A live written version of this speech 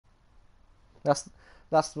That's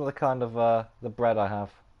the kind of the bread I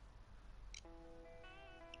have.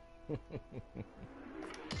 We're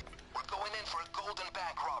going in for a golden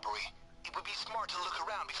bank robbery. It would be smart to look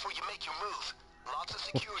around before you make your move. Lots of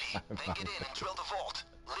security. Then get in and drill the vault.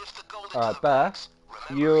 Lift the gold into the Bear, bags.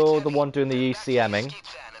 Remember, you're it's the heavy. one doing the Then back to the ECMing, escape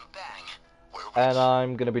van and bang. We're and rich.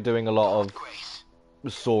 I'm going to be doing a lot Come on, of Grace.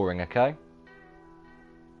 soaring, okay?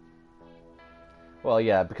 Well,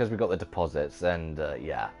 yeah, because we got the deposits, and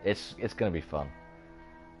yeah, it's going to be fun.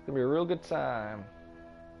 It's going to be a real good time.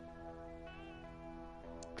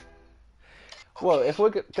 Well, if we're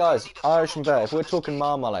guys, Irish and Bear, if we're talking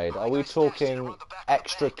marmalade, are we talking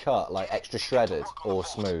extra cut, like extra shredded, or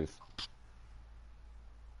smooth?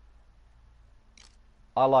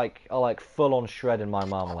 I like full on shred in my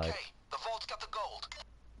marmalade. Okay, the vault's got the gold.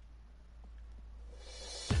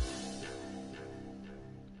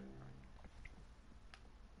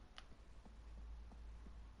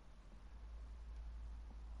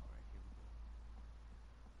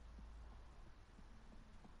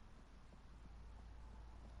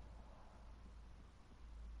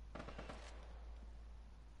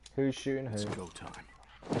 Who's shooting who? It's go time.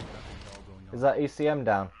 Is that ECM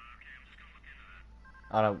down?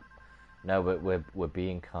 I don't. No, but we're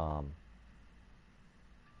being calm.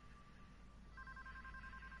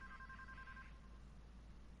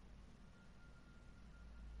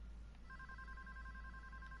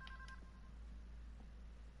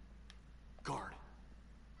 Guard.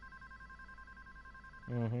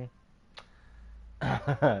 We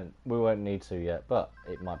won't need to yet, but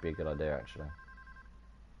it might be a good idea actually.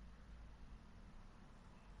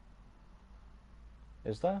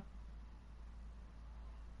 Is there?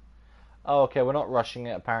 Oh, okay, we're not rushing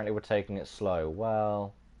it. Apparently we're taking it slow.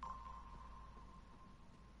 Well...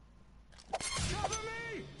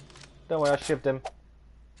 Don't worry, I shivved him.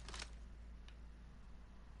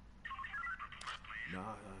 Nah,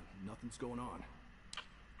 nothing's going on.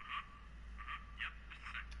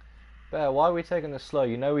 Bear, why are we taking this slow?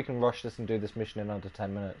 You know we can rush this and do this mission in under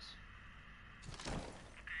 10 minutes.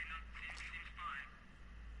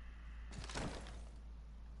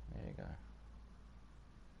 There you go.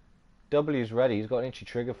 W's ready. He's got an itchy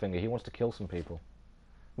trigger finger. He wants to kill some people.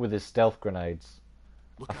 With his stealth grenades.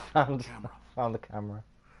 Look I out, found, camera. I found the camera.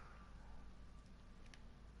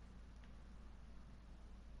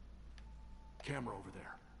 Camera over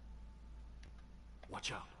there.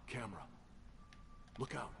 Watch out, camera.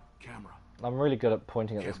 Look out, camera. I'm really good at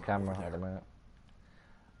pointing at this camera at the minute.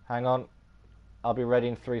 Hang on. I'll be ready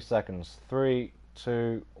in 3 seconds. 3,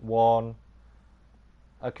 2, 1.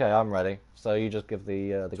 Okay, I'm ready. So you just give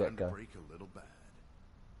the get-go. Break a little bad.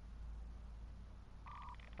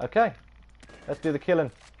 Okay. Let's do the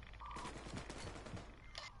killing.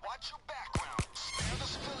 Watch your background. Spare the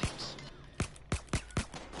civilians.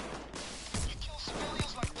 You kill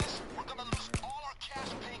civilians like this, we're gonna lose all our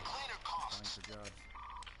cash-paying cleaner costs.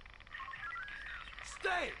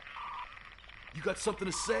 Stay! You got something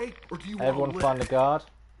to say, or do you want Everyone to live? find a guard.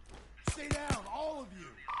 Stay down, all of you!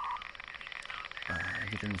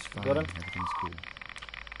 Everything's fine. Got him? Everything's cool.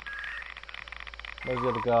 Where's the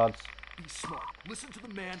other guards? Be smart. Listen to the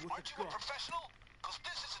man with Aren't the you a gun. professional? Because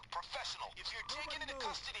this isn't professional. If you're taken into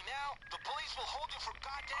custody now, the police will hold you for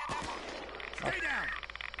goddamn ever. Stay down!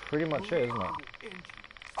 Pretty much it, isn't it? Will end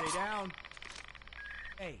you. Stay down.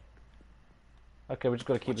 Hey. Okay, we just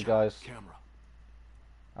got to keep Watch the out, guys. Camera.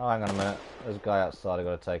 Oh, hang on a minute. There's a guy outside I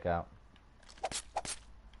got to take out.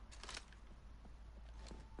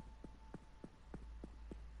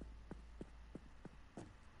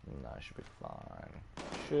 No, it should be fine.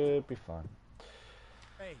 Should be fine.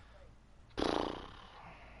 Hey.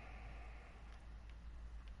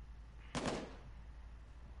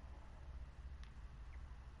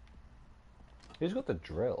 Who's got the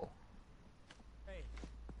drill? Hey.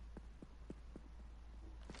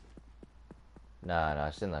 No,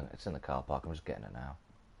 it's in the car park. I'm just getting it now.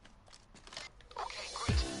 Okay,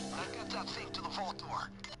 great. I've got that safe to the vault door.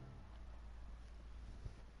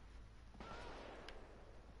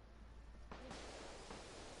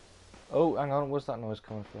 Oh, hang on. Where's that noise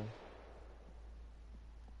coming from?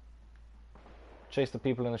 Chase the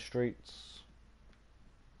people in the streets.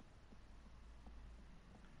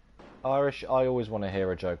 Irish, I always want to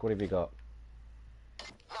hear a joke. What have you got?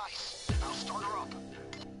 Nice. Now start her up.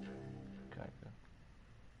 Okay,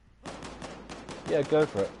 good. Yeah, go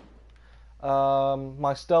for it.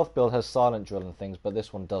 My stealth build has silent drill and things, but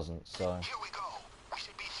this one doesn't, so... Here we go. We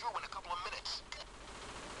should be through in a couple of minutes.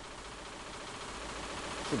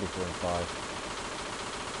 Should be 3 and 5.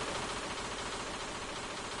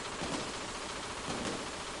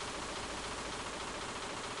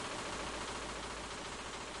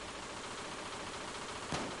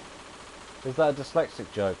 Is that a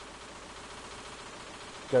dyslexic joke?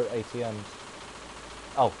 Go ATMs.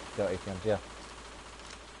 Oh, go ATMs, yeah.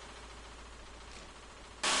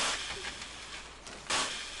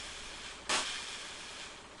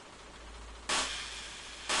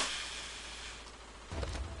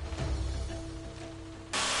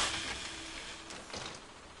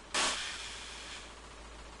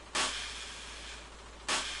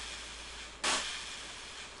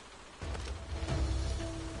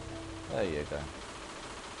 There you go.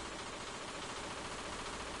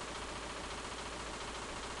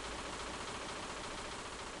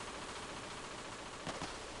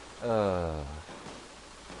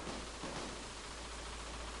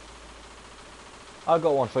 I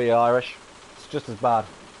got one for you, Irish. It's just as bad.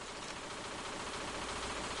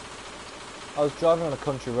 I was driving on a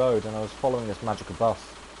country road and I was following this magical bus.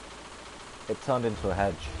 It turned into a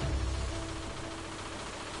hedge.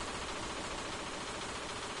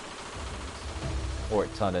 Or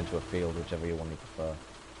it turned into a field, whichever you want to prefer.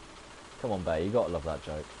 Come on, Bay, you gotta love that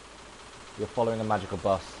joke. You're following a magical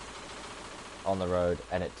bus on the road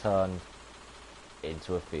and it turned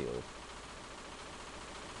into a field.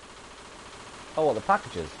 Oh, what, the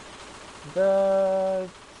packages?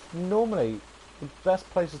 Normally, the best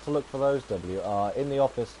places to look for those, W, are in the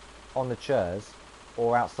office, on the chairs,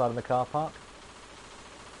 or outside in the car park.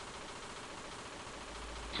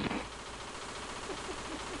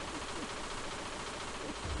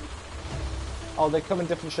 Oh, they come in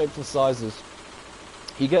different shapes and sizes.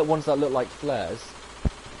 You get ones that look like flares.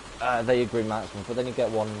 They agree maximum, but then you get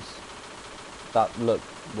ones that look,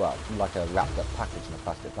 well, like a wrapped up package in a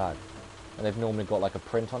plastic bag. And they've normally got like a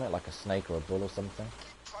print on it, like a snake or a bull or something.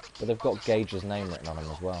 But they've got Gage's name written on them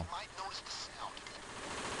as well.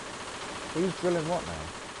 Who's drilling what now?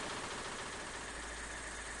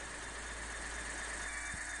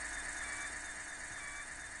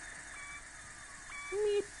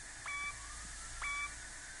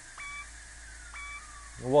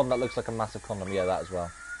 One that looks like a massive condom, yeah, that as well.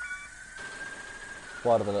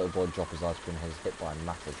 Why did the little boy drop his ice cream? He's hit by a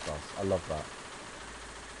massive bus. I love that.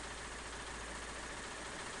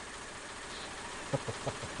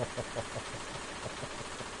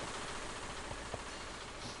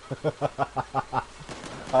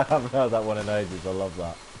 I haven't heard that one in ages. I love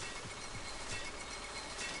that.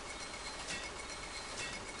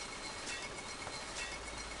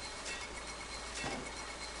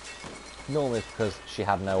 Normally it's because she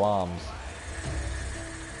had no arms.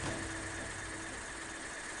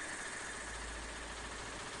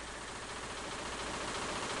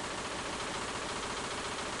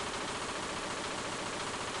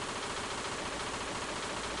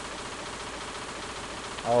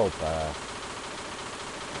 Oh, bear.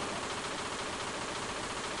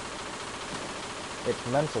 It's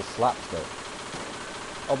mental slapstick.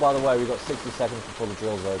 Oh, by the way, we've got 60 seconds before the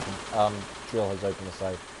drill's open. Drill has opened the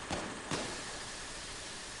safe.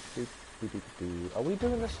 Are we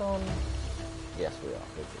doing this on? Yes, we are.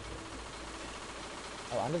 Good.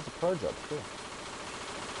 Oh, and it's a pro job. Cool.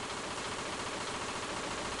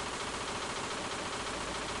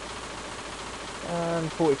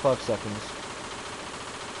 And 45 seconds.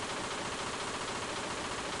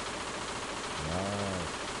 Nice.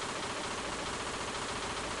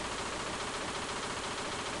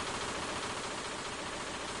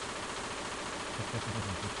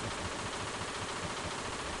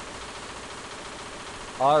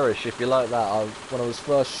 Irish, if you like that, when I was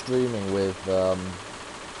first streaming with the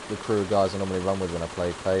crew of guys I normally run with when I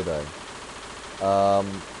play Payday,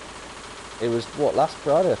 it was, what, last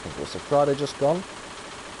Friday I think it was, so Friday just gone?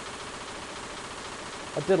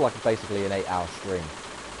 I did like basically an 8-hour stream.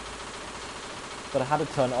 But I had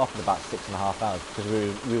to turn it off in about 6.5 hours because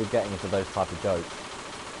we were getting into those type of jokes.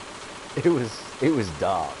 It was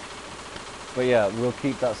dark. But yeah, we'll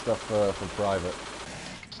keep that stuff for private.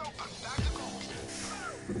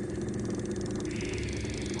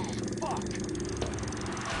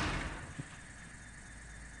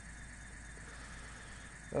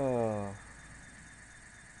 Oh.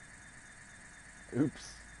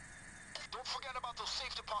 Oops. Don't forget about those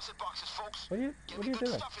safe deposit boxes, folks. What are you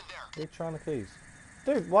doing? Stuff in there. You're trying the keys.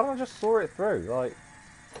 Dude, why don't I just saw it through? Like,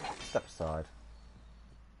 step aside.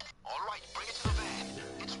 All right, bring it to the van.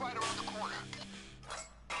 It's right around the corner.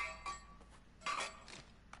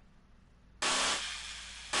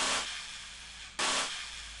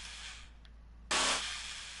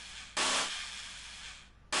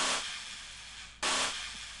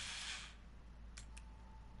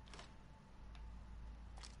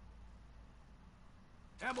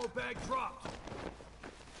 Ammo bag dropped.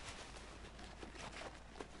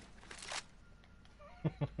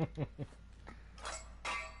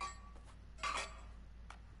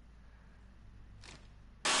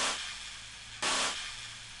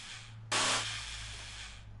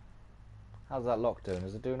 How's that lock doing?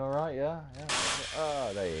 Is it doing alright? Yeah? Yeah.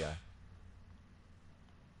 Oh, there you go.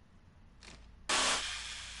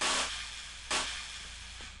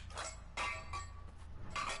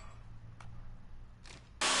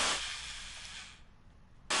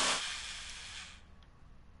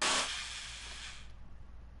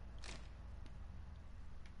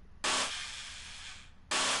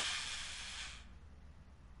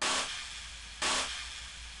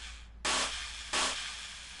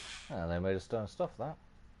 Oh, they made us stone stuff that.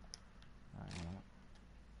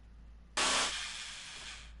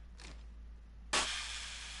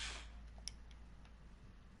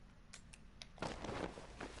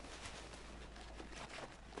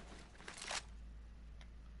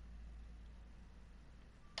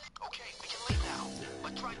 Okay, we can leave now,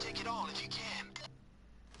 but try and take it all if you can.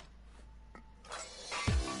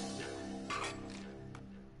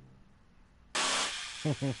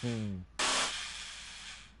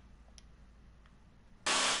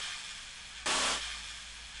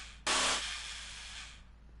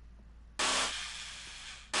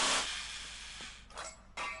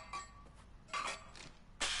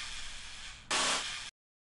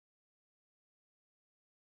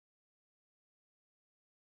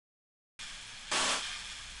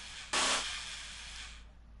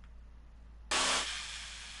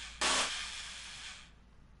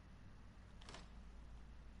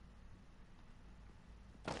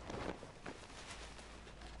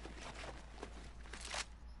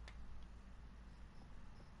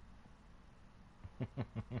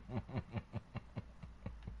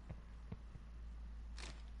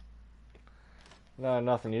 No,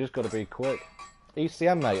 nothing. You just got to be quick.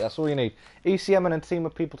 ECM, mate. That's all you need. ECM and a team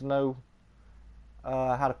of people to know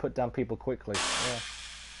how to put down people quickly. Yeah.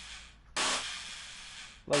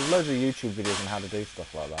 Loads of YouTube videos on how to do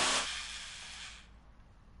stuff like that.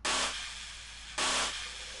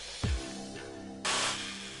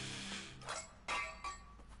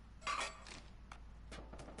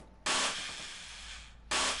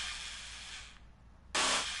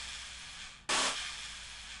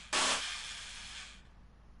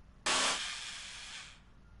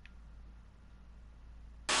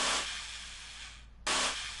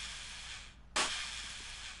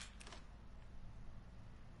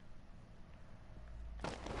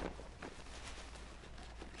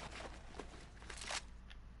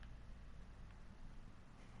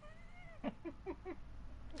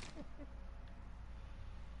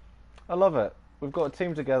 I love it. We've got a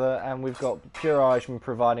team together and we've got Pure Irishman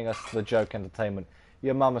providing us the joke entertainment.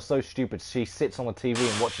 Your mum is so stupid, she sits on the TV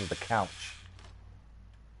and watches the couch.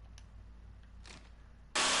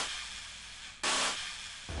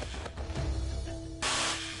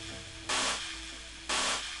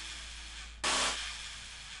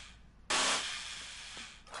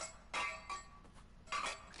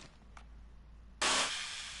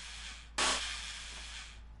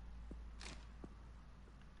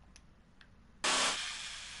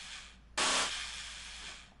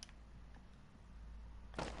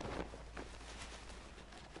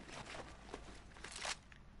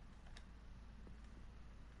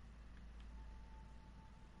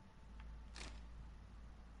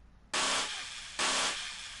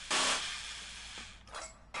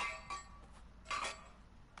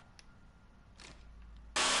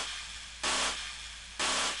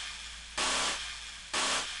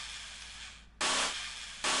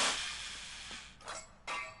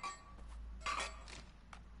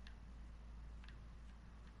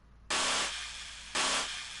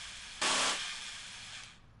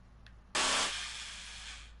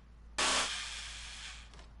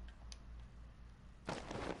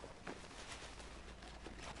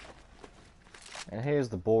 And here's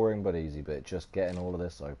the boring but easy bit, just getting all of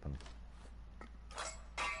this open.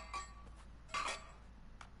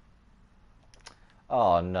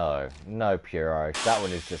 Oh no, no Pure Irish. That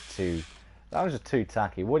one is just too. That was just too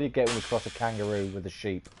tacky. What do you get when you cross a kangaroo with a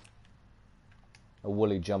sheep? A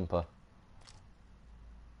woolly jumper.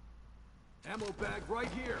 Ammo bag right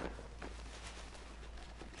here.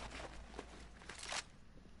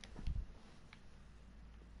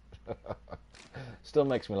 Still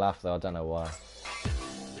makes me laugh though. I don't know why.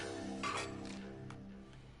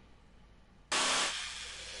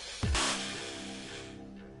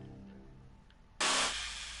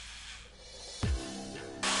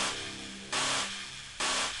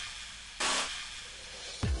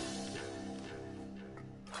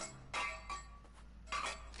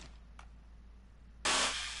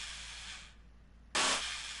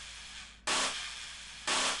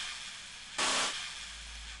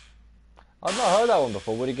 I've not heard that one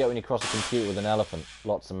before. What do you get when you cross a computer with an elephant?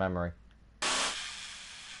 Lots of memory.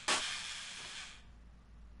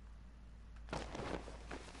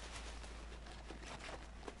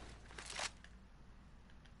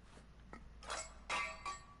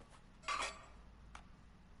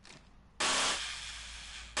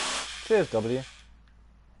 Cheers, W.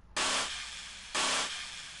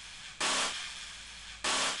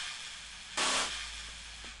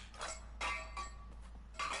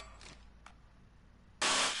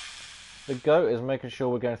 The goat is making sure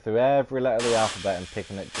we're going through every letter of the alphabet and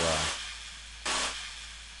picking it dry.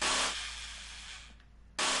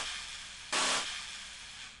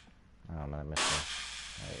 Oh man, I missed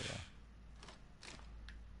one. There you go.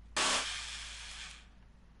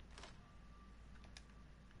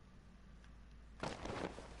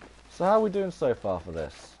 So how are we doing so far for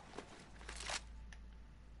this?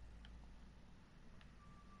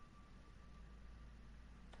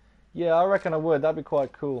 Yeah, I reckon I would. That'd be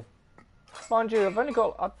quite cool. Mind you, I've only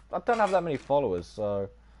got... I don't have that many followers, so...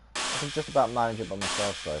 I can just about manage it by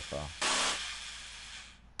myself so far.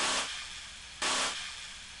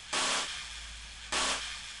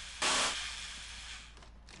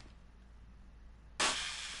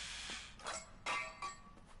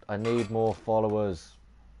 I need more followers.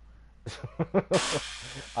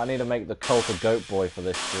 I need to make the cult a goat boy for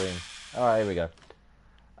this stream. Alright, here we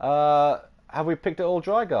go. Have we picked it all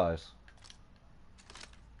dry, guys?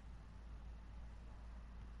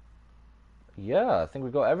 Yeah, I think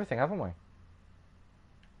we've got everything, haven't we?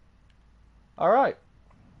 Alright.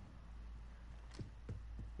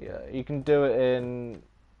 Yeah, you can do it in...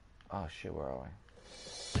 Oh shit, where are we?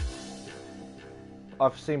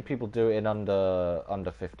 I've seen people do it in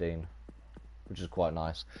under 15, which is quite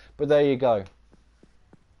nice. But there you go.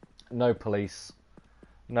 No police,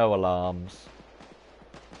 no alarms,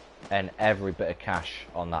 and every bit of cash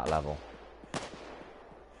on that level.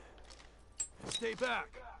 Stay back.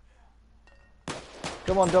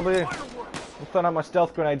 Come on, W. Fireworks. I'm throwing out my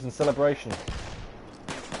stealth grenades in celebration.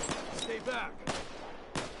 Stay back.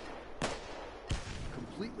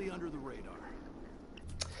 Completely under the radar.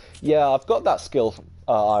 Yeah, I've got that skill,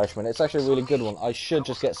 Irishman. It's actually a really good one. I should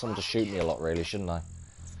just get someone to shoot me a lot, really, shouldn't I?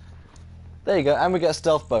 There you go, and we get a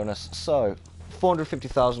stealth bonus. So,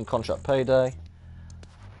 450,000 contract payday,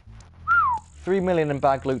 3 million in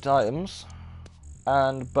bag loot items,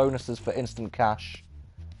 and bonuses for instant cash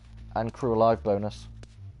and crew alive bonus.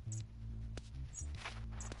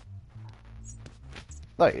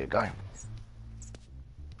 There you go.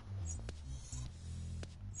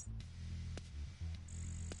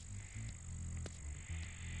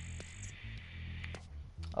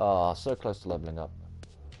 Ah, so close to leveling up.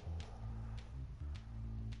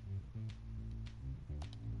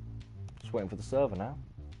 Just waiting for the server now.